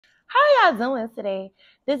How are y'all doing today?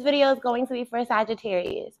 This video is going to be for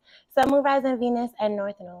Sagittarius, Sun, Moon, Rising, Venus, and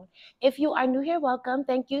North Node. If you are new here, welcome.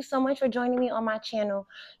 Thank you so much for joining me on my channel.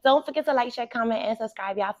 Don't forget to like, share, comment, and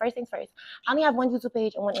subscribe, y'all. First things first, I only have one YouTube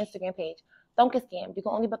page and one Instagram page. Don't get scammed. You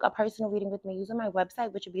can only book a personal reading with me using my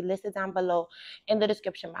website, which will be listed down below in the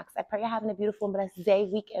description box. I pray you're having a beautiful and blessed day,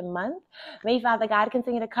 week, and month. May Father God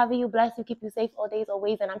continue to cover you, bless you, keep you safe all days,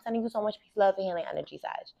 always. And I'm sending you so much peace, love, and healing energy,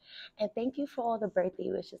 Sag. And thank you for all the birthday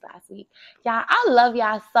wishes last week. Y'all, I love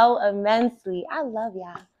y'all so immensely. I love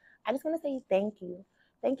y'all. I just want to say thank you.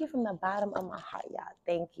 Thank you from the bottom of my heart, y'all.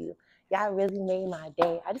 Thank you. Y'all really made my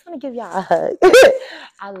day. I just want to give y'all a hug.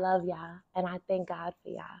 I love y'all, and I thank God for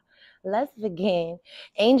y'all. Let's begin.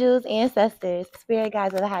 Angels, ancestors, spirit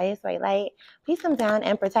guides of the highest white light, please come down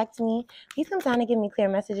and protect me. Please come down and give me clear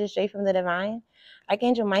messages straight from the divine.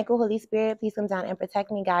 Archangel Michael, Holy Spirit, please come down and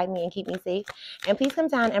protect me, guide me, and keep me safe. And please come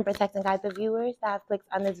down and protect and guide the viewers that have clicked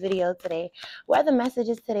on this video today. What are the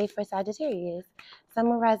messages today for Sagittarius? Sun,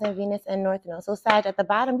 Moon, Rising, Venus, and North Node. So Sag, at the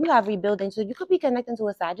bottom, you have rebuilding. So you could be connecting to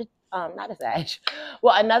a not a Sag,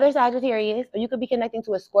 well, another Sagittarius, or you could be connecting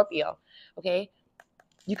to a Scorpio, okay?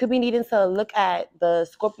 You could be needing to look at the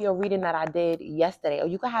Scorpio reading that I did yesterday. Or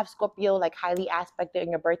you could have Scorpio like highly aspected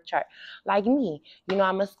in your birth chart. Like me. You know,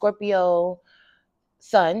 I'm a Scorpio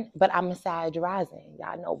sun, but I'm a Sag rising.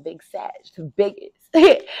 Y'all know big Sag, the biggest.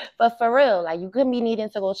 But for real, like you could be needing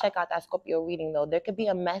to go check out that Scorpio reading though. There could be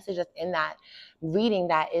a message that's in that reading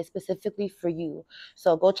that is specifically for you.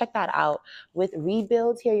 So go check that out. With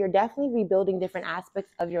rebuilds here, you're definitely rebuilding different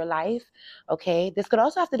aspects of your life. Okay. This could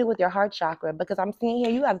also have to do with your heart chakra because I'm seeing here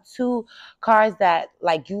you have two cards that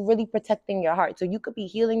like you really protecting your heart. So you could be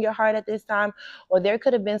healing your heart at this time, or there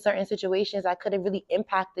could have been certain situations that could have really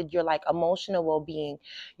impacted your like emotional well-being,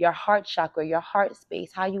 your heart chakra, your heart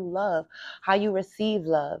space, how you love, how you receive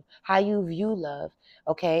love, how you view love.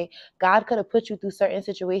 Okay. God could have put you through certain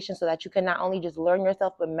situations so that you can not only just learn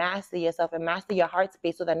yourself, but master yourself and master your heart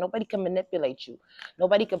space so that nobody can manipulate you.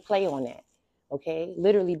 Nobody can play on that. Okay.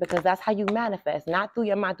 Literally, because that's how you manifest, not through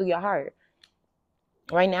your mind, through your heart.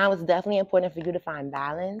 Right now, it's definitely important for you to find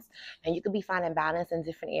balance, and you could be finding balance in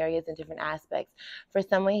different areas and different aspects. For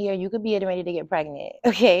someone here, you could be getting ready to get pregnant.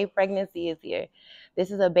 Okay, pregnancy is here.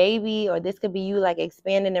 This is a baby, or this could be you like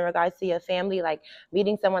expanding in regards to your family, like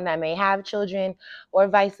meeting someone that may have children, or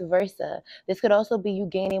vice versa. This could also be you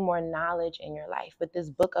gaining more knowledge in your life. With this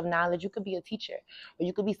book of knowledge, you could be a teacher, or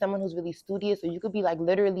you could be someone who's really studious, or you could be like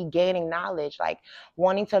literally gaining knowledge, like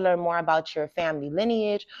wanting to learn more about your family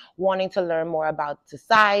lineage, wanting to learn more about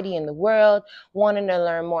society and the world, wanting to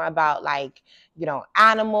learn more about like, you know,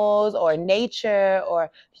 animals or nature, or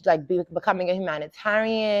like becoming a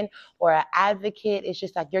humanitarian or an advocate. It's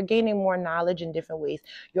just like you're gaining more knowledge in different ways.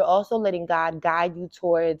 You're also letting God guide you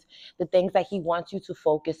towards the things that he wants you to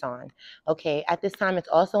focus on. Okay. At this time, it's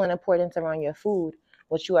also an importance around your food,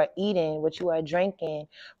 what you are eating, what you are drinking,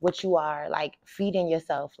 what you are like feeding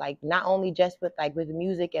yourself, like not only just with like with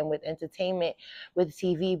music and with entertainment, with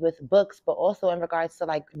TV, with books, but also in regards to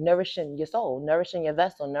like nourishing your soul, nourishing your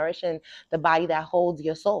vessel, nourishing the body that holds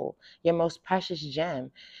your soul, your most precious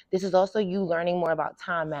gem. This is also you learning more about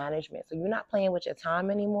time management. So you're not playing with your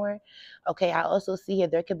time anymore. Okay, I also see here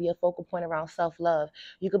there could be a focal point around self-love.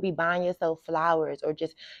 You could be buying yourself flowers, or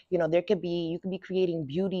just, you know, you could be creating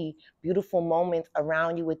beautiful moments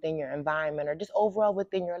around you within your environment, or just overall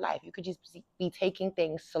within your life. You could just be taking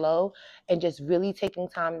things slow and just really taking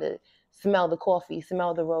time to smell the coffee,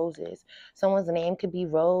 smell the roses. Someone's name could be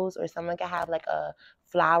Rose, or someone could have like a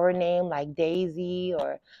flower name like Daisy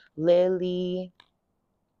or Lily.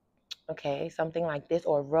 Okay, something like this,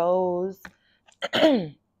 or Rose.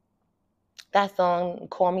 That song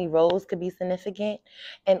Call Me Rose could be significant.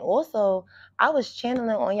 And also, I was channeling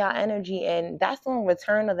on y'all energy, and that song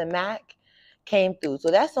Return of the Mac came through.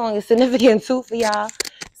 So that song is significant too for y'all.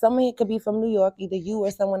 Someone could be from New York, either you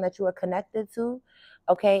or someone that you are connected to.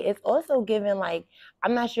 Okay, it's also given like,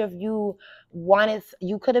 I'm not sure if you wanted,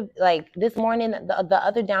 you could have like this morning, the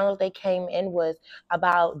other download they came in was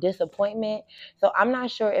about disappointment. So I'm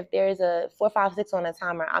not sure if there's a 456 on a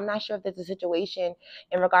timer. I'm not sure if there's a situation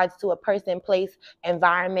in regards to a person, place,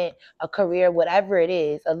 environment, a career, whatever it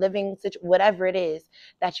is, a living situation, whatever it is,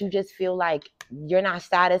 that you just feel like you're not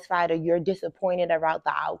satisfied or you're disappointed about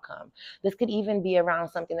the outcome. This could even be around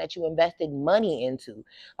something that you invested money into.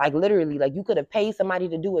 Like literally, like you could have paid somebody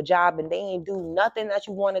to do a job and they ain't do nothing that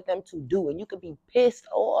you wanted them to do, and you could be pissed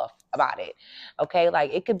off about it. Okay,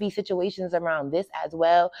 like it could be situations around this as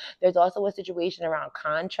well. There's also a situation around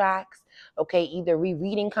contracts. Okay, either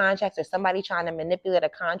rereading contracts or somebody trying to manipulate a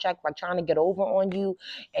contract by trying to get over on you,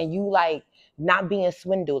 and you like not being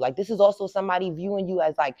swindled. Like, this is also somebody viewing you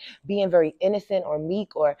as like being very innocent or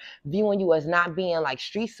meek, or viewing you as not being like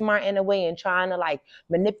street smart in a way and trying to like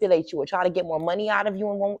manipulate you or try to get more money out of you,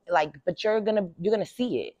 and won't like, but you're gonna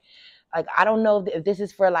see it. Like, I don't know if this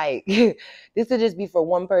is for like this could just be for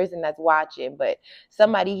one person that's watching, but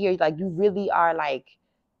somebody here, like, you really are like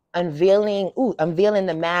unveiling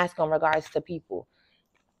the mask in regards to people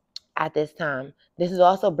at this time. This is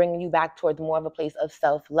also bringing you back towards more of a place of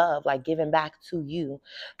self-love, like giving back to you.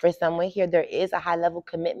 For someone here, there is a high-level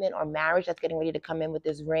commitment or marriage that's getting ready to come in with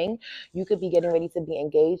this ring. You could be getting ready to be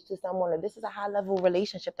engaged to someone, or this is a high-level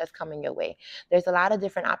relationship that's coming your way. There's a lot of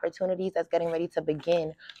different opportunities that's getting ready to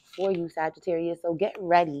begin for you, Sagittarius. So get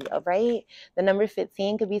ready, all right? The number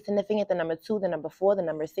 15 could be significant. The number 2, the number 4, the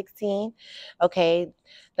number 16, okay?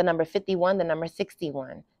 The number 51, the number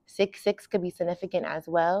 61. 66 could be significant as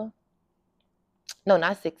well. No,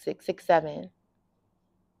 not 66, 67.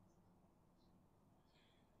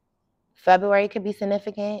 February could be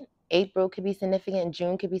significant. April could be significant.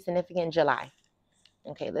 June could be significant. July.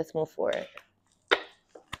 Okay, let's move forward.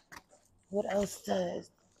 What else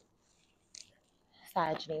does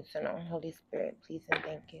Sag need to know? Holy Spirit, please and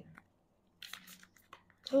thank you.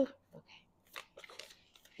 Ooh, okay.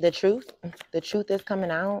 The truth is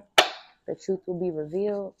coming out. The truth will be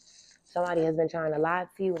revealed. Somebody has been trying to lie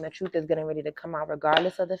to you, and the truth is getting ready to come out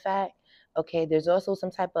regardless of the fact. Okay, there's also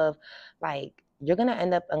some type of, like, you're going to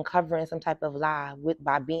end up uncovering some type of lie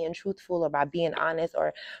by being truthful, or by being honest,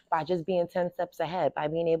 or by just being 10 steps ahead, by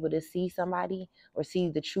being able to see somebody or see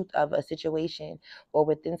the truth of a situation, or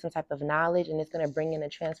within some type of knowledge, and it's going to bring in a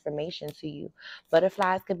transformation to you.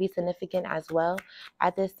 Butterflies could be significant as well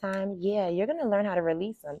at this time. Yeah, you're going to learn how to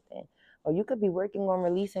release something. Or you could be working on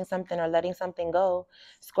releasing something or letting something go.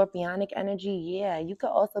 Scorpionic energy, yeah. You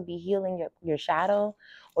could also be healing your shadow.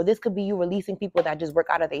 Or this could be you releasing people that just work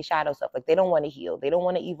out of their shadow stuff. Like, they don't want to heal. They don't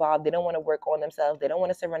want to evolve. They don't want to work on themselves. They don't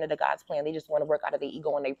want to surrender to God's plan. They just want to work out of their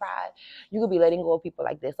ego and their pride. You could be letting go of people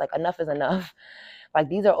like this. Like, enough is enough. Like,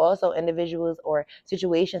 these are also individuals or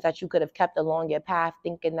situations that you could have kept along your path,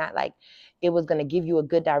 thinking that like it was going to give you a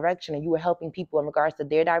good direction, and you were helping people in regards to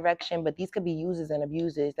their direction. But these could be users and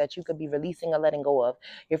abusers that you could be releasing or letting go of.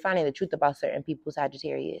 You're finding the truth about certain people,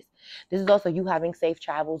 Sagittarius. This is also you having safe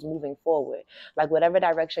travels moving forward. Like, whatever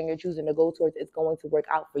direction you're choosing to go towards, it's going to work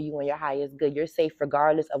out for you and your highest good. You're safe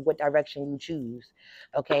regardless of what direction you choose.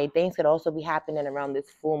 Okay, things could also be happening around this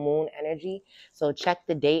full moon energy. So check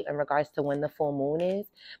the date in regards to when the full moon is.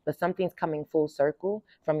 But something's coming full circle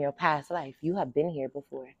from your past life. You have been here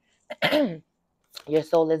before. Your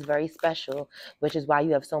soul is very special, which is why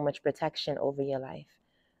you have so much protection over your life.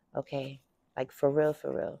 Okay, like, for real,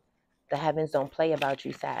 for real. The heavens don't play about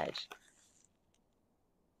you, Sag.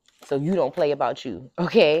 So you don't play about you,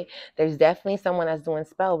 okay? There's definitely someone that's doing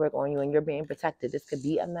spell work on you, and you're being protected. This could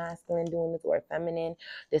be a masculine doing this, or a feminine.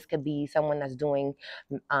 This could be someone that's doing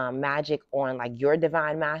magic on like your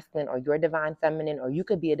divine masculine or your divine feminine, or you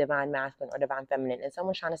could be a divine masculine or divine feminine, and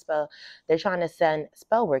someone's trying to they're trying to send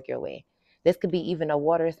spell work your way. This could be even a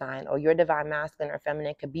water sign, or your divine masculine or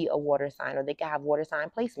feminine could be a water sign, or they could have water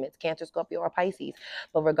sign placements, Cancer, Scorpio, or Pisces.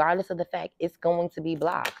 But regardless of the fact, it's going to be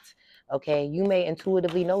blocked. Okay, you may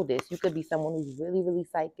intuitively know this. You could be someone who's really, really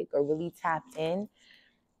psychic or really tapped in.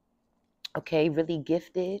 Okay, really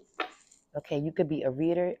gifted. Okay, you could be a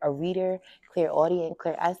reader, clairaudient,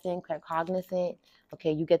 clairsentient, claircognizant.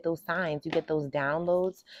 Okay, you get those signs, you get those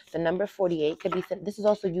downloads. The number 48 could be, this is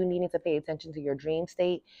also you needing to pay attention to your dream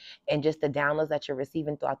state and just the downloads that you're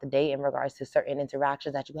receiving throughout the day in regards to certain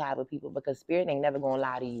interactions that you have with people, because spirit ain't never going to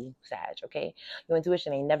lie to you, Sag, okay? Your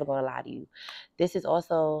intuition ain't never going to lie to you. This is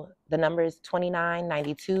also, the numbers 29,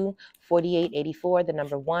 92, 48, 84, the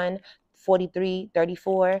number 1, 43,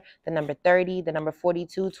 34, the number 30, the number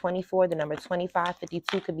 42, 24, the number 25,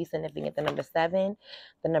 52 could be significant. The number 7,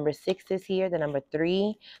 the number 6 is here, the number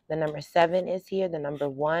 3, the number 7 is here, the number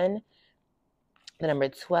 1, the number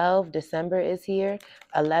 12, December is here,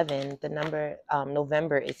 11, the number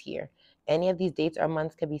November is here. Any of these dates or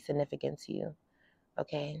months could be significant to you.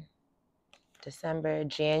 Okay, December,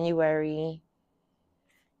 January,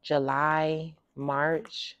 July,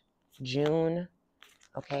 March, June.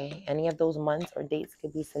 Okay, any of those months or dates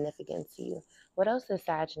could be significant to you. What else does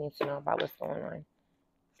Sag need to know about what's going on?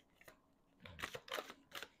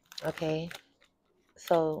 Okay,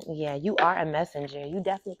 so yeah, you are a messenger. You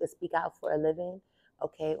definitely could speak out for a living.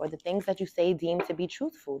 okay? Or the things that you say deem to be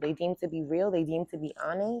truthful. They deem to be real. They deem to be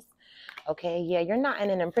honest. Okay, yeah, you're not in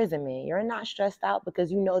an imprisonment. You're not stressed out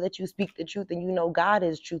because you know that you speak the truth and you know God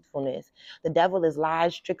is truthfulness. The devil is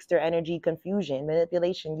lies, trickster energy, confusion,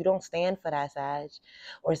 manipulation. You don't stand for that, Sag.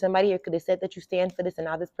 Or somebody here could have said that you stand for this, and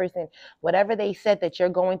now this person, whatever they said that you're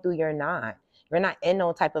going through, you're not. You're not in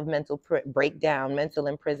no type of mental breakdown, mental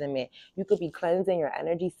imprisonment. You could be cleansing your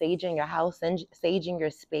energy, saging your house, saging your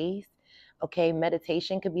space. Okay,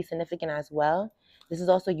 meditation could be significant as well. This is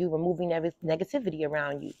also you removing negativity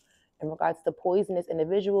around you in regards to poisonous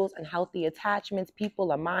individuals, unhealthy attachments,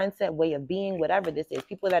 people, a mindset, way of being, whatever this is.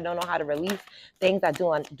 People that don't know how to release things that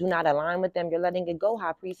do not align with them, you're letting it go,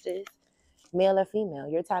 high priestess. Male or female,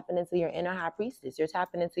 you're tapping into your inner high priestess. You're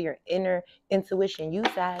tapping into your inner intuition. You,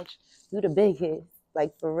 Sag, you the biggest.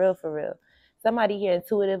 Like, for real, for real. Somebody here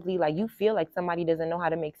intuitively, like, you feel like somebody doesn't know how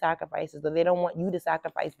to make sacrifices, or they don't want you to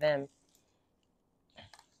sacrifice them.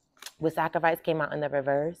 With sacrifice came out in the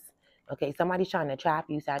reverse. Okay, somebody's trying to trap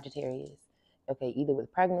you, Sagittarius. Okay, either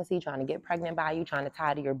with pregnancy, trying to get pregnant by you, trying to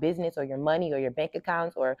tie to your business or your money or your bank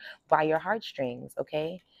accounts or by your heartstrings,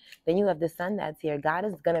 okay? Then you have the sun that's here. God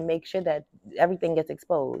is going to make sure that everything gets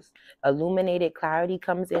exposed. Illuminated clarity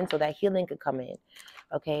comes in so that healing could come in.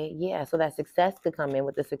 Okay, yeah, so that success could come in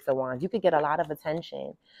with the Six of Wands. You could get a lot of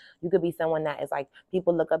attention. You could be someone that is like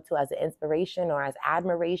people look up to as an inspiration or as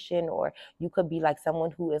admiration, or you could be like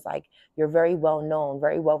someone who is like, you're very well known,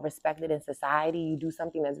 very well respected in society. You do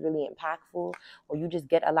something that's really impactful, or you just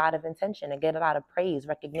get a lot of attention and get a lot of praise,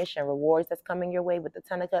 recognition, rewards that's coming your way with the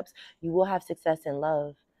Ten of Cups. You will have success in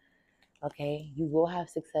love. Okay, you will have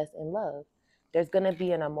success in love. There's going to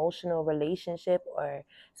be an emotional relationship or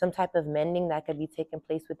some type of mending that could be taking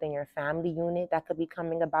place within your family unit that could be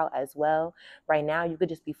coming about as well. Right now, you could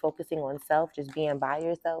just be focusing on self, just being by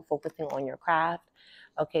yourself, focusing on your craft.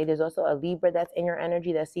 Okay, there's also a Libra that's in your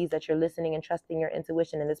energy that sees that you're listening and trusting your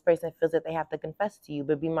intuition, and this person feels that they have to confess to you.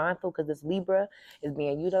 But be mindful, because this Libra is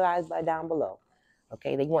being utilized by down below.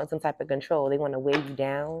 Okay, they want some type of control. They want to weigh you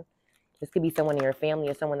down. This could be someone in your family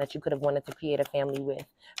or someone that you could have wanted to create a family with.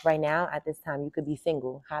 Right now, at this time, you could be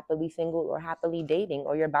single, or happily dating,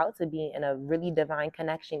 or you're about to be in a really divine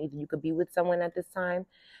connection. Either you could be with someone at this time,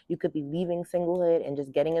 you could be leaving singlehood and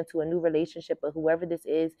just getting into a new relationship. But whoever this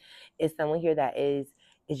is someone here that is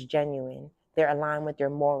genuine. They're aligned with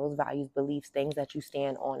your morals, values, beliefs, things that you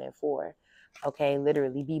stand on and for. Okay,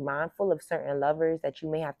 literally be mindful of certain lovers that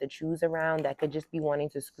you may have to choose around that could just be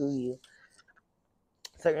wanting to screw you.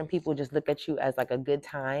 Certain people just look at you as like a good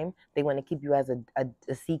time. They want to keep you as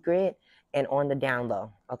a secret and on the down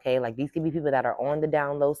low. Okay, like these could be people that are on the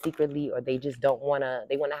down low secretly, or they just don't want to,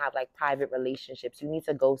 they want to have like private relationships. You need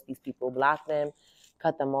to ghost these people, block them,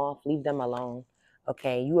 cut them off, leave them alone.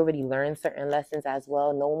 Okay, you already learned certain lessons as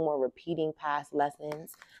well. No more repeating past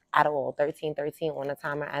lessons at all. 1313 on the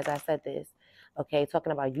timer as I said this. Okay,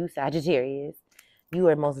 talking about you, Sagittarius. You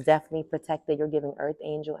are most definitely protected. You're giving earth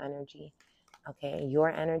angel energy. Okay, your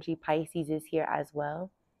energy, Pisces, is here as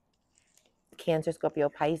well. Cancer, Scorpio,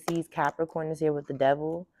 Pisces, Capricorn is here with the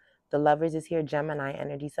devil. The Lovers is here, Gemini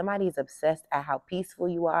energy. Somebody is obsessed at how peaceful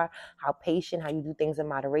you are, how patient, how you do things in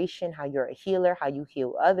moderation, how you're a healer, how you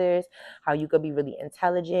heal others, how you could be really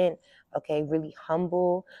intelligent, okay, really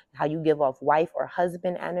humble, how you give off wife or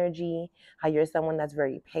husband energy, how you're someone that's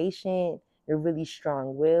very patient, you're really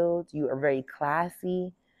strong-willed, you are very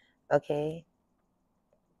classy, okay.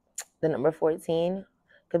 The number 14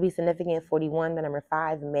 could be significant. 41, the number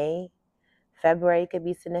 5, May. February could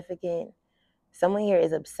be significant. Someone here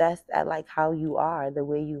is obsessed at like how you are, the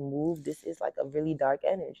way you move. This is like a really dark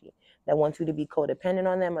energy that wants you to be codependent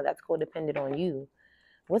on them, or that's codependent on you.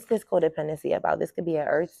 What's this codependency about? This could be an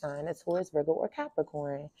earth sign, a Taurus, Virgo, or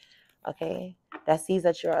Capricorn. Okay, that sees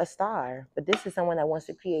that you're a star. But this is someone that wants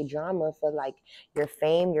to create drama for like your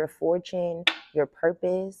fame, your fortune, your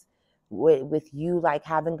purpose, with you like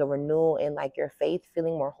having a renewal in like your faith,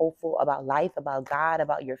 feeling more hopeful about life, about God,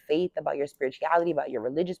 about your faith, about your spirituality, about your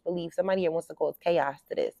religious beliefs. Somebody here wants to cause chaos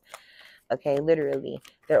to this. Okay, literally.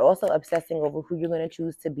 They're also obsessing over who you're going to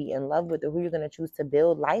choose to be in love with, or who you're going to choose to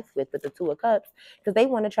build life with the Two of Cups, because they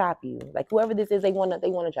want to trap you. Like whoever this is, they want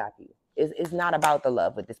to trap you. It's not about the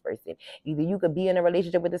love with this person. Either you could be in a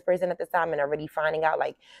relationship with this person at this time and already finding out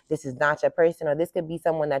like this is not your person, or this could be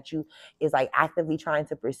someone that you is like actively trying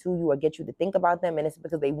to pursue you or get you to think about them, and it's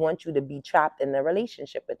because they want you to be trapped in a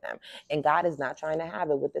relationship with them. And God is not trying to have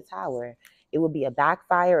it with the Tower. It will be a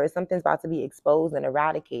backfire, or something's about to be exposed and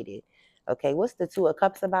eradicated. Okay, what's the Two of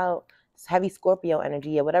Cups about? It's heavy Scorpio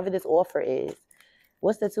energy, or whatever this offer is.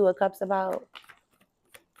 What's the Two of Cups about?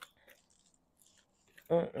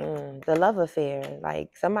 The love affair.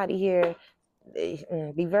 Like somebody here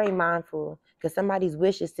Be very mindful, because somebody's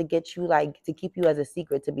wish is to get you, like, to keep you as a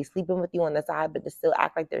secret, to be sleeping with you on the side, but to still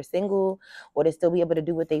act like they're single, or to still be able to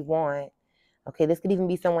do what they want. Okay, this could even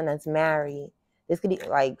be someone that's married. This could be,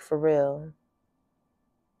 like, for real.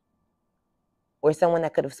 Or someone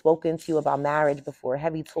that could have spoken to you about marriage before.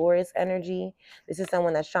 Heavy Taurus energy. This is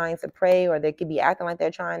someone that's trying to pray, or they could be acting like they're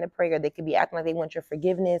trying to pray, or they could be acting like they want your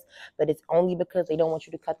forgiveness, but it's only because they don't want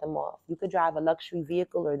you to cut them off. You could drive a luxury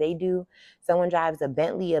vehicle, or they do. Someone drives a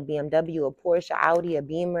Bentley, a BMW, a Porsche, Audi, a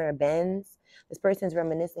Beamer, a Benz. This person's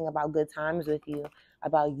reminiscing about good times with you,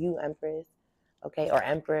 about you, Empress, okay, or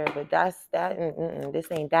Emperor, but that's that. This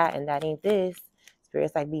ain't that, and that ain't this.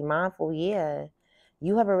 Spirit's like, be mindful, yeah.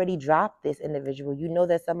 You have already dropped this individual. You know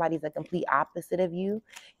that somebody's a complete opposite of you.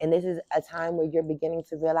 And this is a time where you're beginning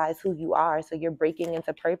to realize who you are. So you're breaking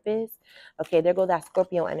into purpose. Okay, there goes that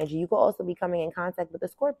Scorpio energy. You could also be coming in contact with a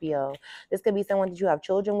Scorpio. This could be someone that you have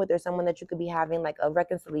children with, or someone that you could be having like a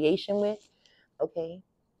reconciliation with. Okay,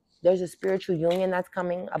 there's a spiritual union that's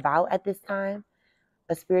coming about at this time.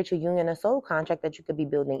 A spiritual union, a soul contract that you could be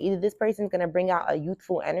building. Either this person's going to bring out a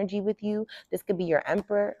youthful energy with you. This could be your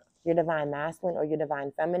emperor, your divine masculine, or your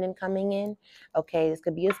divine feminine coming in. Okay, this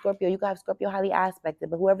could be a Scorpio. You could have Scorpio highly aspected,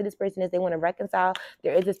 but whoever this person is, they want to reconcile.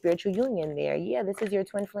 There is a spiritual union there. Yeah, this is your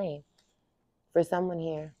twin flame for someone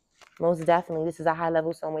here. Most definitely, this is a high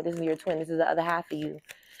level soulmate. This is your twin. This is the other half of you.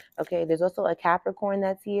 Okay, there's also a Capricorn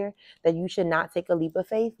that's here that you should not take a leap of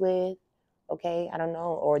faith with. Okay, I don't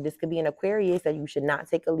know. Or this could be an Aquarius that you should not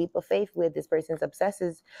take a leap of faith with. This person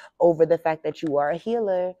obsesses over the fact that you are a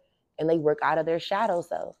healer, and they work out of their shadow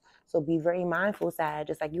self. So be very mindful, Sag,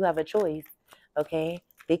 just like you have a choice. Okay,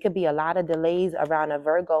 there could be a lot of delays around a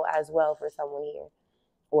Virgo as well for someone here,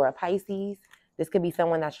 or a Pisces. This could be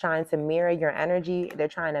someone that's trying to mirror your energy. They're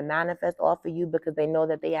trying to manifest off of you because they know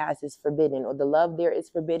that the ass is forbidden, or the love there is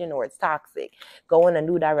forbidden, or it's toxic. Go in a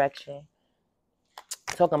new direction.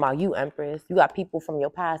 Talking about you, Empress. You got people from your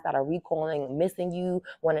past that are recalling, missing you,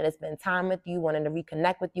 wanting to spend time with you, wanting to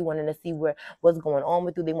reconnect with you, wanting to see what's going on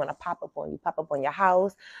with you. They want to pop up on you, pop up on your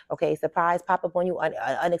house. Okay, surprise, pop up on you,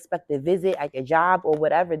 unexpected visit at your job, or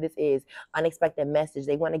whatever this is, unexpected message.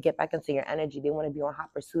 They want to get back into your energy. They want to be on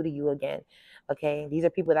hot pursuit of you again. Okay, these are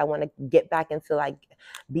people that want to get back into like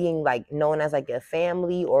being like known as like a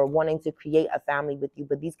family, or wanting to create a family with you.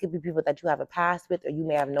 But these could be people that you have a past with, or you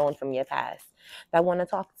may have known from your past, that want to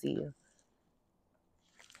talk to you.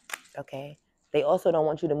 Okay, they also don't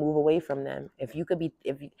want you to move away from them. If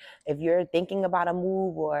you're thinking about a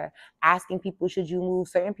move, or asking people should you move,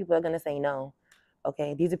 certain people are going to say no.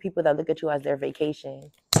 Okay, these are people that look at you as their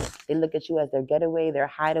vacation. They look at you as their getaway, their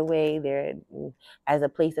hideaway, as a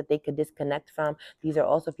place that they could disconnect from. These are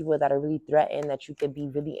also people that are really threatened that you could be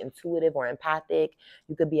really intuitive or empathic.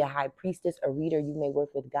 You could be a high priestess, a reader. You may work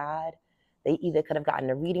with God. They either could have gotten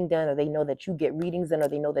a reading done, or they know that you get readings done, or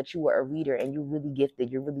they know that you were a reader and you're really gifted.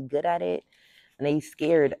 You're really good at it. And they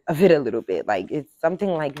scared of it a little bit. Like, it's something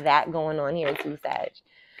like that going on here too, Sag.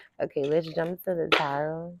 Okay, let's jump to the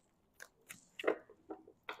tarot.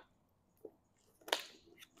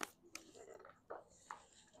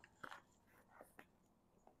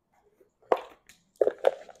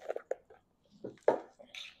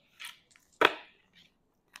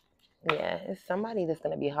 Yeah, it's somebody that's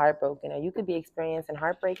going to be heartbroken, or you could be experiencing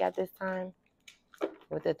heartbreak at this time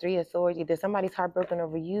with the Three of Swords. Either somebody's heartbroken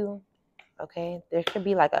over you, okay? There could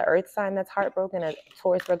be like an earth sign that's heartbroken, a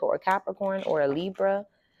Taurus, Virgo, or Capricorn, or a Libra.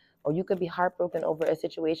 Or you could be heartbroken over a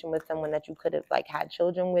situation with someone that you could have like had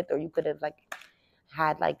children with, or you could have like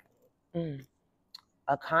had like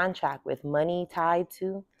a contract with, money tied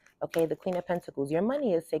to. Okay, the Queen of Pentacles. Your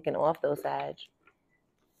money is taken off though, Sag.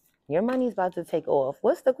 Your money's about to take off.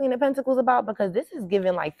 What's the Queen of Pentacles about? Because this is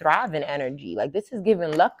giving like thriving energy. Like, this is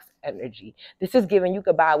giving luck energy. This is giving you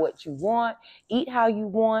could buy what you want, eat how you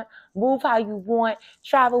want, move how you want,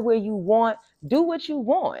 travel where you want, do what you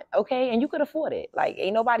want. Okay, and you could afford it. Like,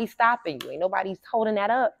 ain't nobody stopping you. Ain't nobody's holding that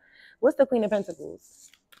up. What's the Queen of Pentacles?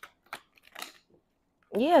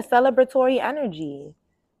 Yeah, celebratory energy.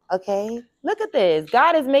 Okay, look at this.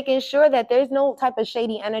 God is making sure that there's no type of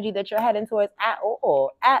shady energy that you're heading towards at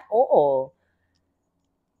all. At all.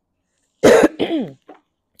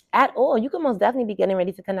 At all. You could most definitely be getting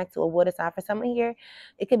ready to connect to a water sign. For someone here,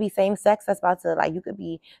 it could be same sex. That's about to, like, you could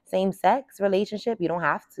be same sex relationship. You don't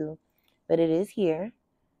have to, but it is here.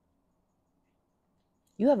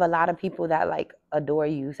 You have a lot of people that like adore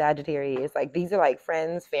you, Sagittarius. Like, these are like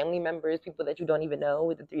friends, family members, people that you don't even know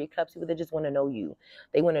with the Three of Cups, people that just want to know you.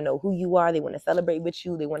 They want to know who you are. They want to celebrate with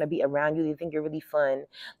you. They want to be around you. They think you're really fun.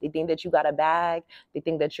 They think that you got a bag. They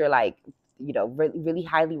think that you're like, really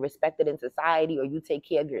highly respected in society, or you take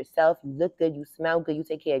care of yourself, you look good, you smell good, you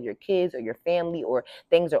take care of your kids or your family, or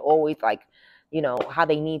things are always like, how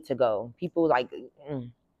they need to go. People like,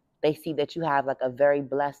 they see that you have like a very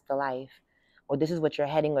blessed life, or this is what you're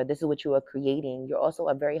heading, or this is what you are creating. You're also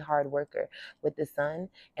a very hard worker with the sun,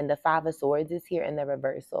 and the Five of Swords is here in the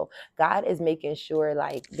reversal. God is making sure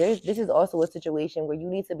like this is also a situation where you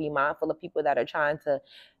need to be mindful of people that are trying to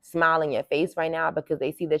smile in your face right now because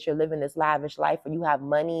they see that you're living this lavish life where you have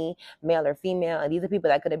money, male or female, and these are people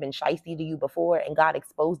that could have been shiesty to you before and God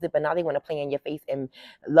exposed it, but now they want to play in your face and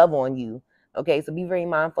love on you. Okay, so be very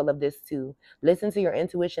mindful of this too. Listen to your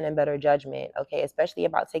intuition and better judgment, okay, especially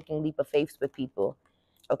about taking leap of faiths with people,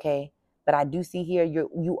 okay? But I do see here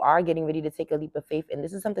you are getting ready to take a leap of faith, and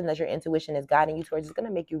this is something that your intuition is guiding you towards. It's going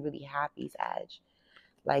to make you really happy, Sag.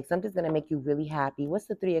 Like something's going to make you really happy. What's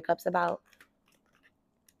the Three of Cups about?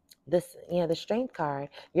 This, the Strength card.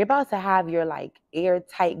 You're about to have your like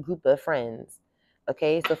airtight group of friends.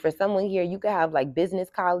 Okay, so for someone here, you could have like business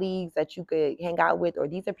colleagues that you could hang out with, or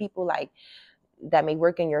these are people like that may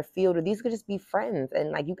work in your field, or these could just be friends,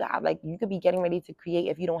 and like you could be getting ready to create,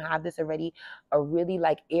 if you don't have this already, a really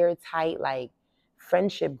like airtight like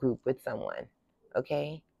friendship group with someone.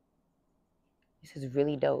 Okay, this is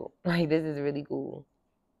really dope. Like this is really cool.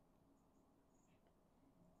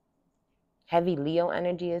 Heavy Leo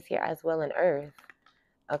energy is here as well in Earth.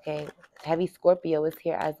 Okay, heavy Scorpio is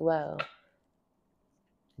here as well.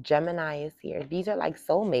 Gemini is here. These are like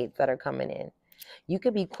soulmates that are coming in. You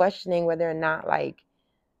could be questioning whether or not like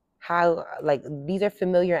how, like, these are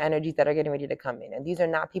familiar energies that are getting ready to come in, and these are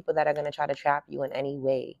not people that are going to try to trap you in any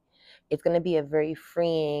way. It's going to be a very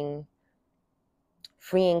freeing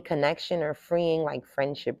connection, or freeing like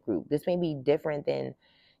friendship group. This may be different than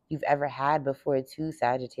you've ever had before too,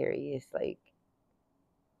 Sagittarius. Like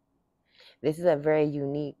this is a very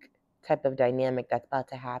unique type of dynamic that's about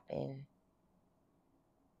to happen.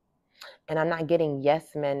 And I'm not getting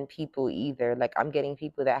yes men people either. Like I'm getting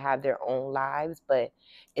people that have their own lives, but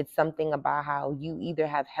it's something about how you either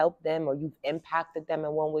have helped them or you've impacted them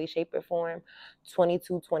in one way, shape, or form.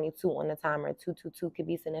 2222 on the timer. 222 could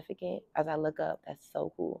be significant. As I look up, that's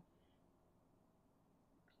so cool.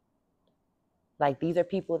 Like these are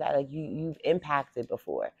people that like you've impacted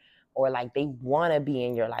before, or like they want to be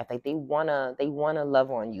in your life. Like they wanna love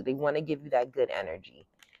on you. They want to give you that good energy.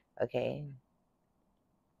 Okay.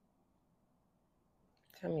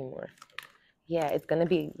 Tell me more. Yeah, it's gonna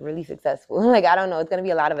be really successful. Like I don't know, it's gonna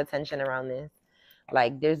be a lot of attention around this.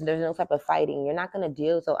 Like there's no type of fighting. You're not gonna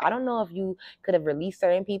deal. So I don't know if you could have released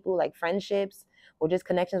certain people, like friendships or just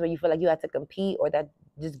connections where you feel like you had to compete, or that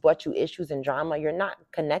just brought you issues and drama. You're not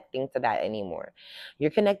connecting to that anymore.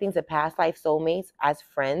 You're connecting to past life soulmates as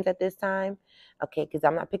friends at this time. Okay, because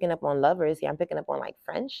I'm not picking up on lovers here. I'm picking up on like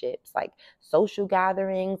friendships, like social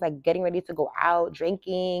gatherings, like getting ready to go out,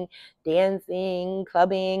 drinking, dancing,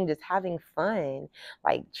 clubbing, just having fun,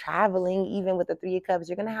 like traveling. Even with the Three of Cups,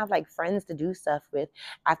 you're gonna have like friends to do stuff with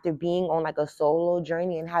after being on like a solo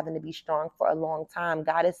journey and having to be strong for a long time.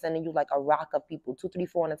 God is sending you like a rock of people, 2 3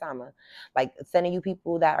 4 on a timer, like sending you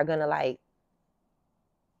people that are gonna like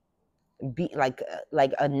be like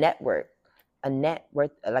a network,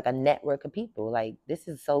 like a network of people. Like this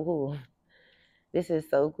is so cool. This is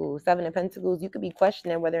so cool. Seven of Pentacles, you could be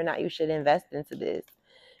questioning whether or not you should invest into this.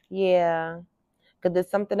 Yeah, because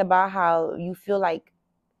there's something about how you feel like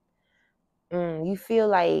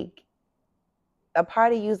a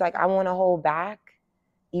part of you is like, I want to hold back,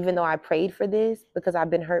 even though I prayed for this, because I've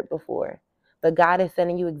been hurt before. But God is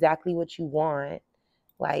sending you exactly what you want.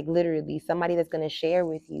 Like literally somebody that's going to share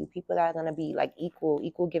with you, people that are going to be like equal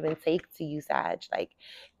give and take to you, Sag. Like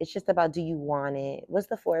it's just about, do you want it? What's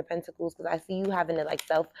the Four of Pentacles? Because I see you having to like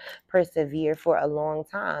self persevere for a long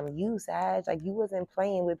time. You, Sag, like you wasn't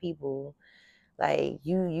playing with people. Like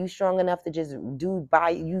you strong enough to just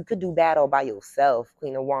you could do battle by yourself.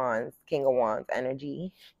 Queen of Wands, King of Wands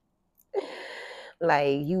energy.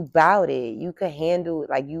 Like you bout it. You could handle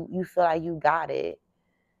it. Like you feel like you got it.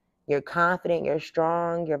 You're confident, you're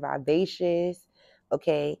strong, you're vivacious.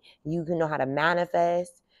 Okay. You can know how to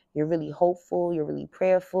manifest. You're really hopeful, you're really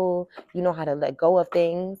prayerful. You know how to let go of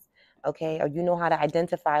things. Okay. Or you know how to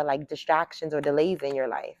identify like distractions or delays in your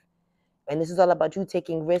life. And this is all about you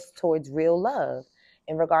taking risks towards real love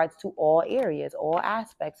in regards to all areas, all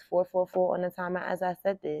aspects. 444 on the timer, as I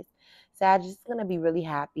said this. Sag, this is going to be really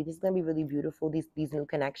happy. This is going to be really beautiful, these new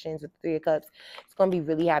connections with the Three of Cups. It's going to be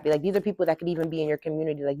really happy. Like, these are people that could even be in your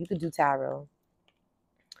community. Like, you could do tarot.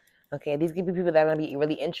 Okay, these could be people that are going to be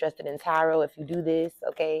really interested in tarot if you do this,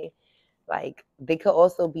 okay? Like, they could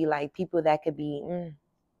also be, like, people that could be...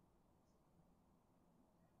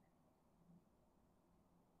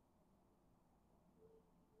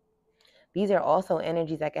 These are also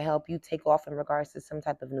energies that can help you take off in regards to some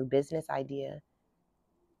type of new business idea.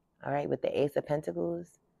 All right, with the Ace of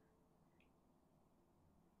Pentacles.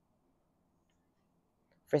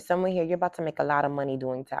 For someone here, you're about to make a lot of money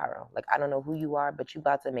doing tarot. Like, I don't know who you are, but you're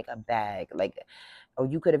about to make a bag. Like, or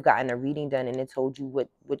you could have gotten a reading done and it told you what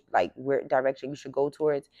like where direction you should go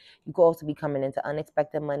towards. You could also be coming into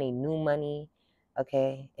unexpected money, new money,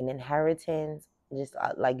 okay, an inheritance, just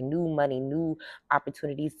like new money, new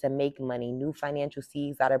opportunities to make money, new financial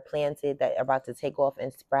seeds that are planted that are about to take off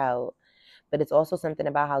and sprout. But it's also something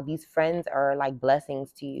about how these friends are like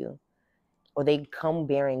blessings to you, or they come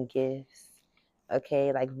bearing gifts.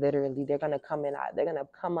 Okay, like literally they're gonna come in out, they're gonna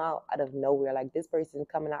come out of nowhere. Like this person's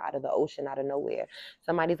coming out of the ocean, out of nowhere.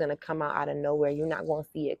 Somebody's gonna come out of nowhere. You're not gonna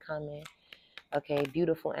see it coming. Okay,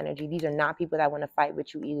 beautiful energy. These are not people that want to fight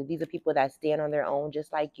with you either. These are people that stand on their own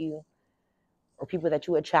just like you, or people that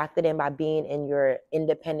you attracted in by being in your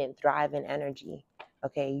independent, thriving energy.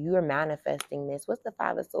 Okay, you are manifesting this. What's the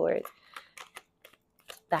Five of Swords?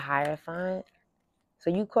 The Hierophant. So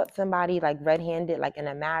you caught somebody like red-handed, like in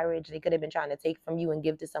a marriage. They could have been trying to take from you and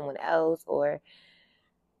give to someone else. Or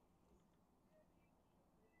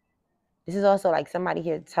this is also like somebody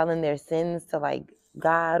here telling their sins to like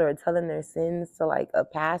God, or telling their sins to like a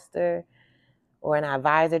pastor or an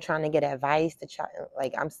advisor trying to get advice to try.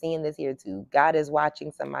 Like, I'm seeing this here too. God is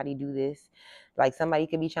watching somebody do this. Like, somebody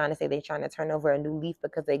could be trying to say they're trying to turn over a new leaf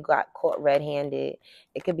because they got caught red-handed.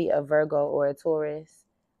 It could be a Virgo or a Taurus.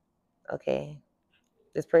 Okay.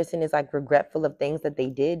 This person is like regretful of things that they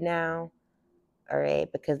did now. All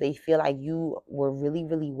right, because they feel like you were really,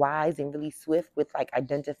 really wise and really swift with like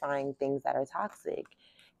identifying things that are toxic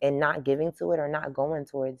and not giving to it, or not going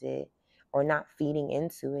towards it, or not feeding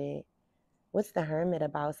into it. What's the Hermit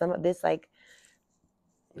about? Some of this, like,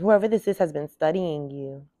 whoever this is has been studying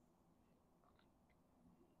you,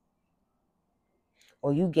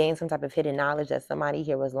 or you gained some type of hidden knowledge that somebody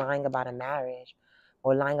here was lying about a marriage,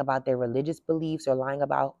 or lying about their religious beliefs, or lying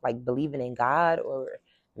about like believing in God, or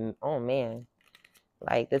oh man,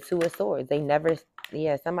 like the Two of Swords. They never,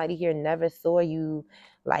 yeah, somebody here never saw you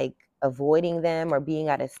like avoiding them, or being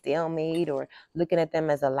at a stalemate, or looking at them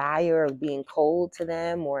as a liar, or being cold to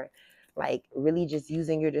them, or like really just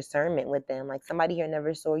using your discernment with them. Like somebody here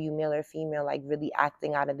never saw you, male or female, like really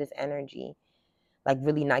acting out of this energy, like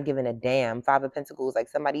really not giving a damn. Five of Pentacles, like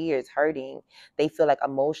somebody here is hurting. They feel like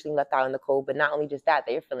emotionally left out in the cold, but not only just that,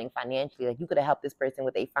 they're feeling financially. Like you could have helped this person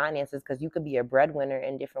with their finances, because you could be a breadwinner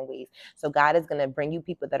in different ways. So God is going to bring you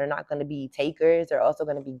people that are not going to be takers. They're also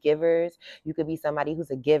going to be givers. You could be somebody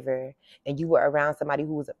who's a giver, and you were around somebody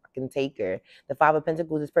who was a fucking taker. The Five of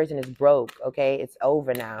Pentacles, this person is broke, okay? It's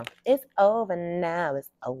over now. It's over now.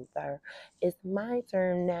 It's over. It's my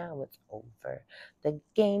turn now. It's over. The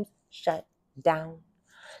game's shut down.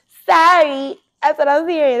 Sorry. That's what I'm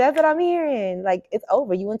hearing. That's what I'm hearing. Like, it's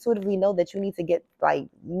over. You intuitively know that you need to get, like,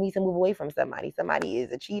 you need to move away from somebody. Somebody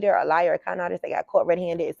is a cheater, a liar, a con artist. They got caught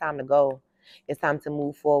red-handed. It's time to go. It's time to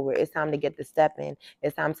move forward. It's time to get the step in.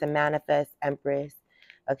 It's time to manifest, Empress.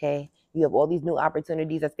 Okay? You have all these new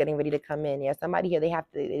opportunities that's getting ready to come in. Yeah, somebody here,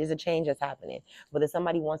 there's a change that's happening. Whether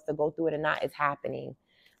somebody wants to go through it or not, it's happening.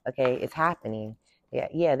 Okay? It's happening.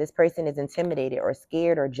 Yeah, this person is intimidated, or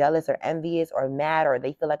scared, or jealous, or envious, or mad, or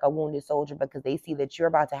they feel like a wounded soldier because they see that you're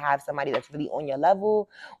about to have somebody that's really on your level,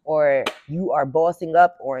 or you are bossing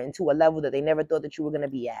up or into a level that they never thought that you were going to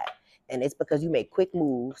be at. And it's because you make quick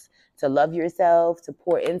moves to love yourself, to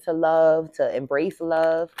pour into love, to embrace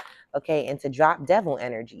love, okay, and to drop devil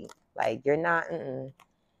energy. Like, you're not...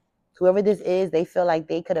 Whoever this is, they feel like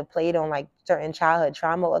they could have played on like certain childhood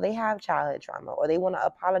trauma, or they have childhood trauma, or they want to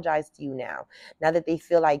apologize to you now that they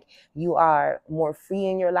feel like you are more free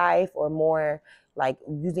in your life, or more like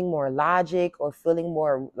using more logic, or feeling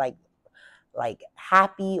more like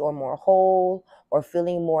happy, or more whole, or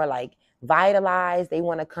feeling more like vitalized. They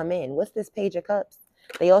want to come in. What's this Page of Cups?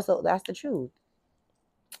 That's the truth.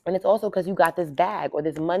 And it's also because you got this bag, or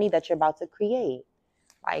this money that you're about to create.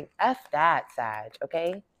 Like, F that, Sag,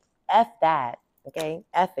 okay? F that, okay?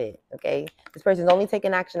 F it, okay? This person's only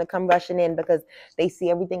taking action to come rushing in because they see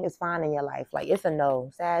everything is fine in your life. Like, it's a no.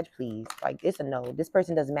 Sag, please. Like, it's a no. This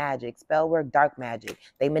person does magic, spell work, dark magic.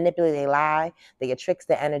 They manipulate, they lie, they get tricks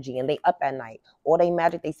the energy, and they up at night. All they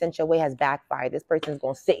magic they sent your way has backfired. This person's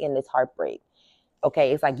going to sit in this heartbreak.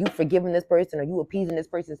 Okay, it's like you forgiving this person, or you appeasing this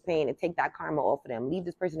person's pain, and take that karma off of them. Leave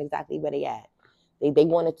this person exactly where they at. They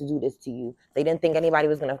wanted to do this to you. They didn't think anybody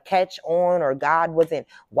was going to catch on, or God wasn't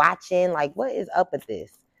watching. Like, what is up with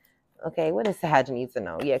this? Okay, what does Sag need to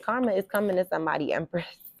know? Yeah, karma is coming to somebody, Empress.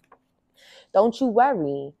 Don't you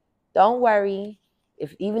worry. Don't worry.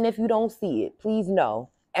 Even if you don't see it, please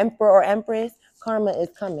know emperor or empress, karma is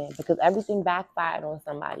coming because everything backfired on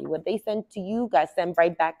somebody. What they sent to you got sent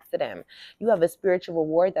right back to them. You have a spiritual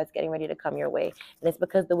reward that's getting ready to come your way. And it's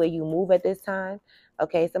because the way you move at this time.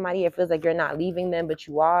 Okay, somebody here feels like you're not leaving them, but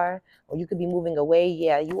you are. Or you could be moving away.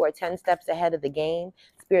 Yeah, you are 10 steps ahead of the game.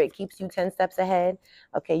 Spirit keeps you 10 steps ahead.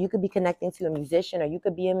 Okay, you could be connecting to a musician, or you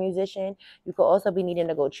could be a musician. You could also be needing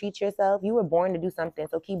to go treat yourself. You were born to do something,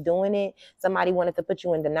 so keep doing it. Somebody wanted to put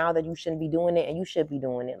you in denial that you shouldn't be doing it, and you should be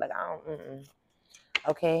doing it. Like, I don't,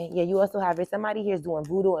 okay, yeah, you also have somebody here is doing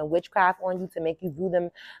voodoo and witchcraft on you to make you view them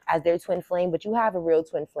as their twin flame, but you have a real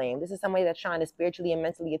twin flame. This is somebody that's trying to spiritually and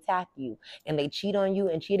mentally attack you, and they cheat on you,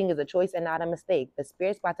 and cheating is a choice and not a mistake. The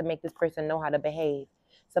spirit's about to make this person know how to behave.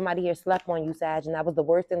 Somebody here slept on you, Sag, and that was the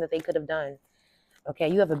worst thing that they could have done. Okay,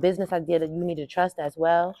 you have a business idea that you need to trust as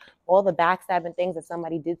well. All the backstabbing things that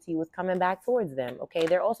somebody did to you is coming back towards them. Okay,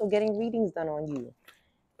 they're also getting readings done on you.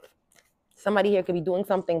 Somebody here could be doing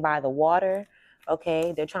something by the water.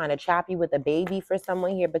 Okay, they're trying to trap you with a baby for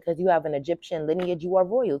someone here because you have an Egyptian lineage. You are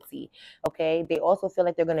royalty. Okay, they also feel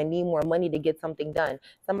like they're going to need more money to get something done.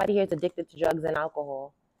 Somebody here is addicted to drugs and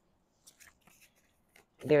alcohol.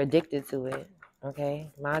 They're addicted to it. Okay,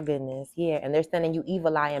 my goodness, yeah, and they're sending you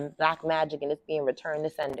evil eye and black magic, and it's being returned to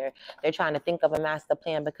sender. They're trying to think of a master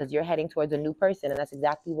plan because you're heading towards a new person, and that's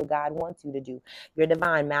exactly what God wants you to do. You're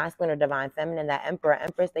divine masculine or divine feminine, that emperor,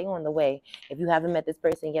 empress, they on the way. If you haven't met this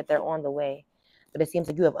person yet, they're on the way. But it seems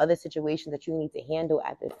like you have other situations that you need to handle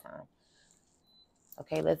at this time.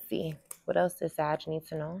 Okay, let's see. What else does Sag need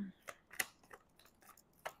to know?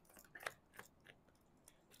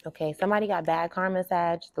 Okay, somebody got bad karma,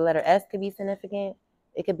 Sag. The letter S could be significant.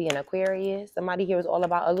 It could be an Aquarius. Somebody here is all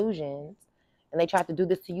about illusions. And they tried to do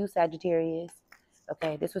this to you, Sagittarius.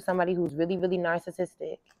 Okay, this was somebody who's really, really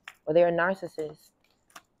narcissistic. Or they're a narcissist.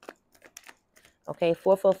 Okay,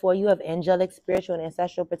 444, you have angelic, spiritual, and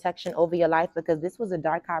ancestral protection over your life because this was a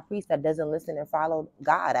dark high priest that doesn't listen and follow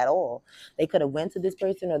God at all. They could have went to this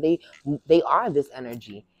person, or they are this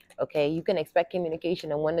energy. Okay, you can expect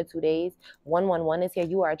communication in 1 to 2 days. 111 is here.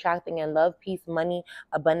 You are attracting in love, peace, money,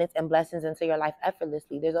 abundance, and blessings into your life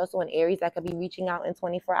effortlessly. There's also an Aries that could be reaching out in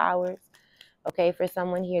 24 hours. Okay, for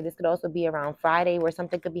someone here, this could also be around Friday where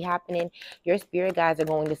something could be happening. Your spirit guides are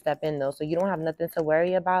going to step in, though, so you don't have nothing to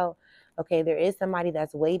worry about. Okay, there is somebody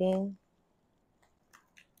that's waiting.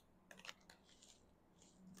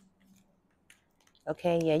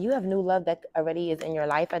 Okay, yeah, you have new love that already is in your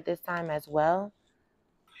life at this time as well.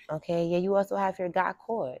 Okay, yeah, you also have here got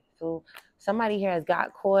caught. So somebody here has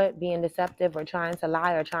got caught being deceptive or trying to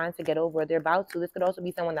lie or trying to get over. They're about to. This could also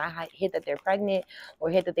be someone that hit that they're pregnant or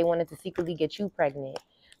hit that they wanted to secretly get you pregnant.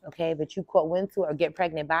 Okay, but you caught wind to or get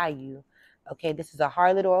pregnant by you. Okay, this is a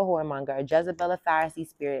harlot or a whoremonger, a Jezebel, a Pharisee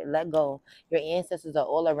spirit. Let go. Your ancestors are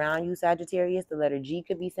all around you, Sagittarius. The letter G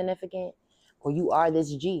could be significant, or you are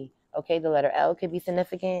this G. Okay, the letter L could be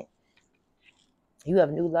significant. You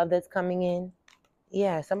have new love that's coming in.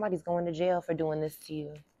 Yeah, somebody's going to jail for doing this to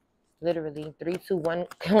you. Literally, 3, 2, 1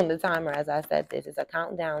 on the timer as I said this. It's a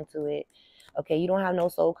countdown to it. Okay, you don't have no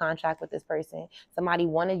soul contract with this person. Somebody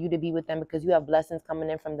wanted you to be with them because you have blessings coming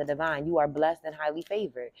in from the divine. You are blessed and highly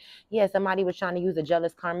favored. Yeah, somebody was trying to use a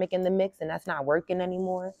jealous karmic in the mix, and that's not working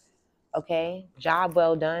anymore. Okay, job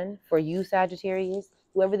well done for you, Sagittarius.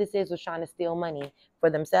 Whoever this is was trying to steal money for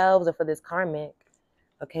themselves or for this karmic.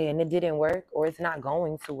 Okay, and it didn't work, or it's not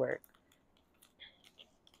going to work.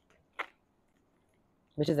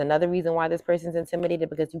 Which is another reason why this person's intimidated,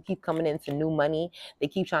 because you keep coming into new money. They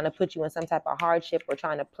keep trying to put you in some type of hardship or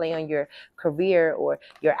trying to play on your career or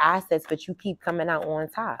your assets, but you keep coming out on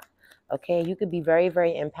top. Okay, you could be very,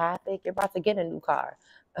 very empathic. You're about to get a new car.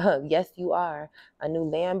 Yes, you are. A new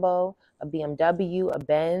Lambo, a BMW, a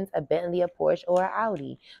Benz, a Bentley, a Porsche, or an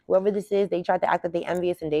Audi. Whoever this is, they try to act like they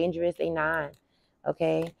envious and dangerous. They not.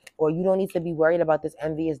 Okay, or you don't need to be worried about this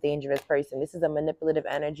envious, dangerous person. This is a manipulative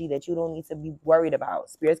energy that you don't need to be worried about.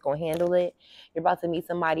 Spirit's gonna handle it. You're about to meet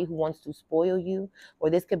somebody who wants to spoil you,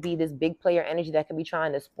 or this could be this big player energy that could be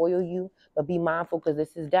trying to spoil you. But be mindful because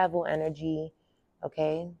this is devil energy.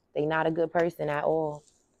 Okay, they're not a good person at all.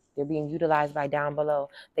 They're being utilized by down below.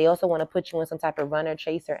 They also want to put you in some type of runner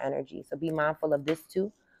chaser energy. So be mindful of this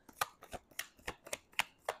too.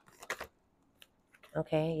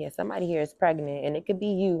 Okay, yeah, somebody here is pregnant, and it could be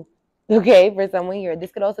you. Okay, for someone here, this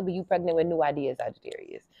could also be you pregnant with new ideas,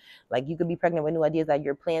 Sagittarius. Like you could be pregnant with new ideas that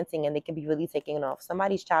you're planting, and they could be really taking off.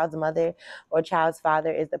 Somebody's child's mother or child's father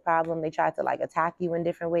is the problem. They try to like attack you in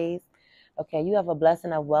different ways. Okay, you have a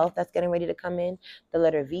blessing of wealth that's getting ready to come in. The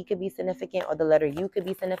letter V could be significant, or the letter U could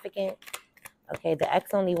be significant. Okay, the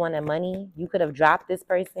X only wanted money. You could have dropped this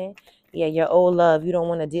person Yeah, your old love. You don't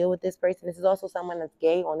want to deal with this person. This is also someone that's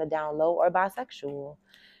gay on the down low or bisexual.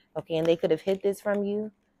 Okay, and they could have hid this from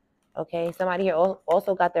you. Okay, somebody here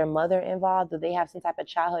also got their mother involved. Do they have some type of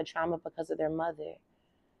childhood trauma because of their mother?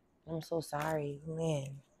 I'm so sorry, man.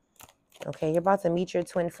 Okay, you're about to meet your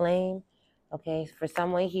twin flame. Okay, for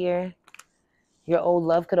someone here, your old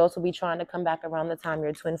love could also be trying to come back around the time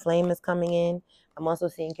your twin flame is coming in. I'm also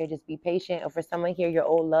seeing here, just be patient. Or for someone here, your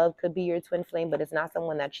old love could be your twin flame, but it's not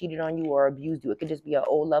someone that cheated on you or abused you. It could just be an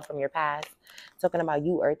old love from your past. Talking about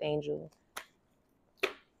you, Earth Angel.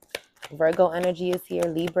 Virgo energy is here.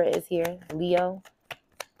 Libra is here. Leo.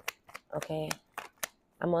 Okay.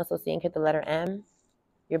 I'm also seeing here the letter M.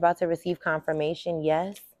 You're about to receive confirmation.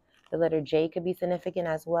 Yes. The letter J could be significant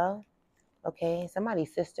as well. Okay.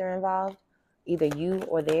 Somebody's sister involved. Either you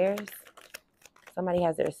or theirs. Somebody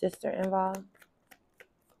has their sister involved.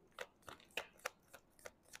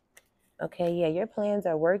 Okay, yeah, your plans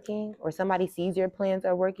are working, or somebody sees your plans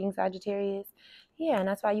are working, Sagittarius. Yeah, and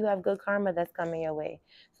that's why you have good karma that's coming your way.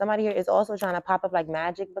 Somebody here is also trying to pop up like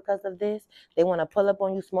magic because of this. They want to pull up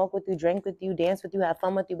on you, smoke with you, drink with you, dance with you, have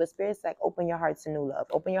fun with you. But Spirit's like, open your heart to new love.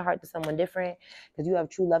 Open your heart to someone different because you have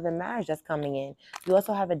true love and marriage that's coming in. You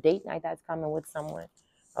also have a date night that's coming with someone.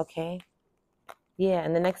 Okay. Yeah,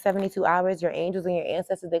 in the next 72 hours, your angels and your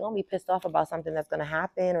ancestors, they're going to be pissed off about something that's going to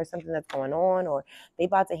happen or something that's going on, or they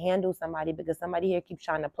about to handle somebody because somebody here keeps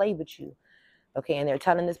trying to play with you. Okay, and they're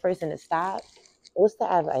telling this person to stop. What's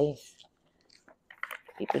the advice?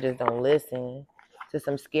 People just don't listen. To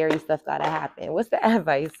some scary stuff got to happen. What's the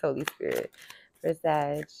advice, Holy Spirit? For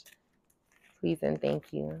Sag, please and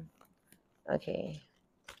thank you. Okay.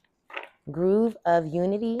 Groove of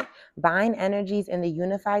unity, bind energies in the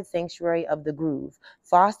unified sanctuary of the groove,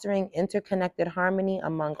 fostering interconnected harmony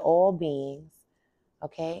among all beings.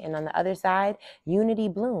 Okay, and on the other side, unity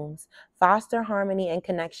blooms, foster harmony and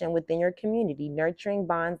connection within your community, nurturing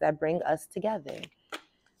bonds that bring us together.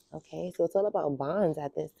 Okay, so it's all about bonds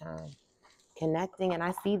at this time. Connecting, and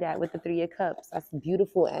I see that with the Three of Cups. That's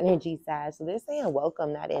beautiful energy, Sag. So they're saying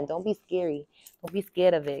welcome that in. Don't be scary. Don't be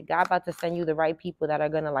scared of it. God about to send you the right people that are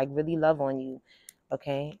gonna like really love on you.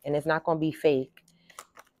 Okay, and it's not gonna be fake.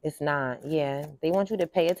 It's not. Yeah, they want you to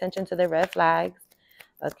pay attention to the red flags.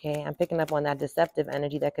 Okay, I'm picking up on that deceptive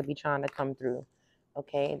energy that could be trying to come through.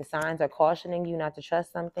 Okay, the signs are cautioning you not to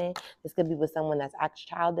trust something. This could be with someone that's act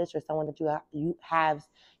childish, or someone that you have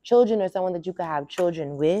children, or someone that you could have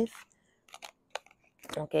children with.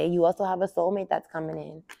 Okay, you also have a soulmate that's coming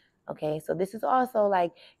in. Okay, so this is also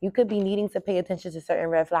like you could be needing to pay attention to certain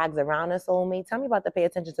red flags around a soulmate. Tell me about the pay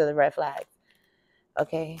attention to the red flags.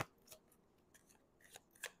 Okay.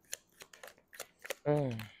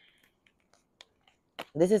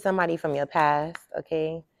 This is somebody from your past.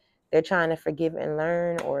 Okay, they're trying to forgive and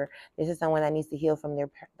learn, or this is someone that needs to heal from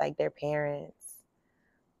their parents.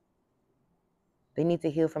 They need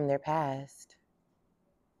to heal from their past.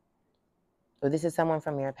 Or this is someone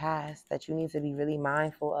from your past that you need to be really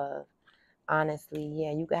mindful of. Honestly,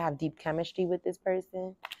 yeah, you could have deep chemistry with this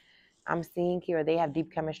person. I'm seeing here they have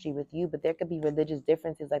deep chemistry with you, but there could be religious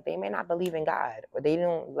differences. Like they may not believe in God, or they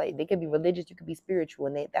don't like. They could be religious. You could be spiritual,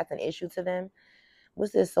 and that's an issue to them.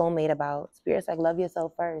 What's this soulmate about? Spirit's like, love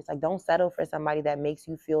yourself first. Like, don't settle for somebody that makes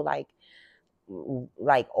you feel like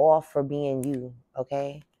off for being you.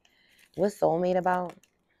 Okay, what's soulmate about?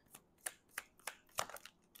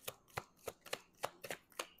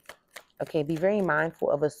 Okay, be very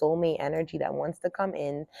mindful of a soulmate energy that wants to come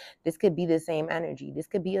in. This could be the same energy. This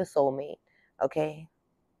could be a soulmate. Okay,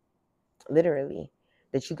 literally,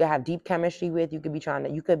 that you could have deep chemistry with. You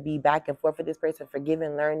could be back and forth with this person,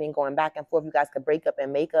 forgiving, learning, going back and forth. You guys could break up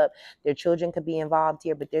and make up. Their children could be involved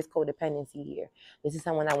here, but there's codependency here. This is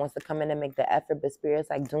someone that wants to come in and make the effort, but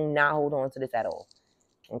Spirit's like, do not hold on to this at all.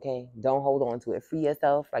 Okay, don't hold on to it. Free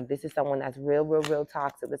yourself. Like, this is someone that's real, real, real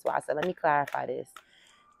toxic. That's why I said, let me clarify this.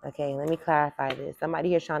 Okay, let me clarify this. Somebody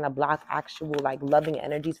here trying to block actual like loving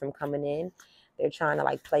energies from coming in. They're trying to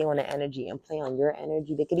like play on the energy and play on your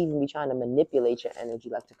energy. They could even be trying to manipulate your energy,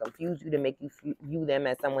 like to confuse you, to make you view them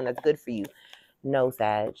as someone that's good for you. No,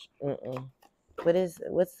 Sag.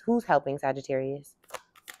 Who's helping Sagittarius?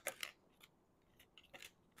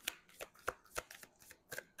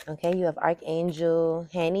 Okay, you have Archangel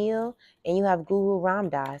Haniel, and you have Guru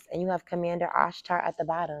Ramdas, and you have Commander Ashtar at the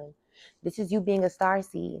bottom. This is you being a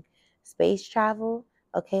starseed, space travel,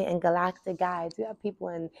 okay, and galactic guides. You have people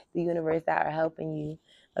in the universe that are helping you,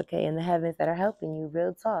 okay, in the heavens that are helping you.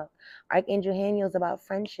 Real talk. Archangel Haniel is about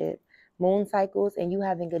friendship, moon cycles, and you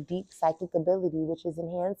having a deep psychic ability, which is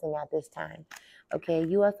enhancing at this time. Okay,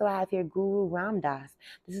 you also have here Guru Ramdas.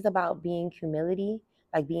 This is about being humility,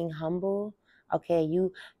 like being humble. Okay,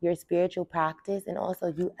 your spiritual practice, and also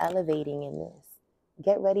you elevating in this.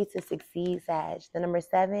 Get ready to succeed, Sag. The number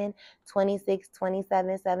 7, 26,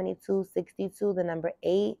 27, 72, 62. The number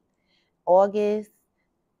 8, August.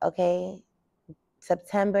 Okay,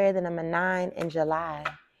 September. The number 9, and July.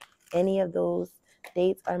 Any of those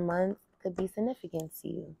dates or months could be significant to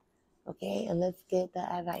you. Okay, and let's get the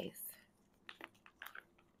advice.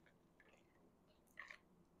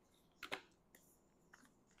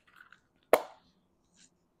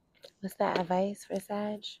 What's that advice for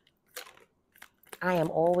Sag? I am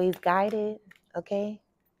always guided, okay?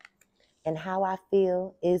 And how I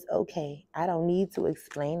feel is okay. I don't need to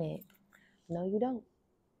explain it. No, you don't.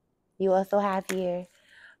 You also have here,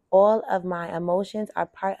 all of my emotions are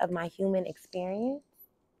part of my human experience.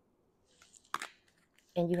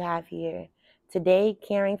 And you have here, today,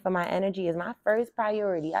 caring for my energy is my first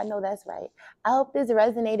priority. I know that's right. I hope this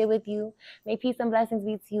resonated with you. May peace and blessings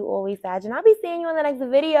be to you always, Sag. And I'll be seeing you in the next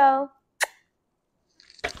video.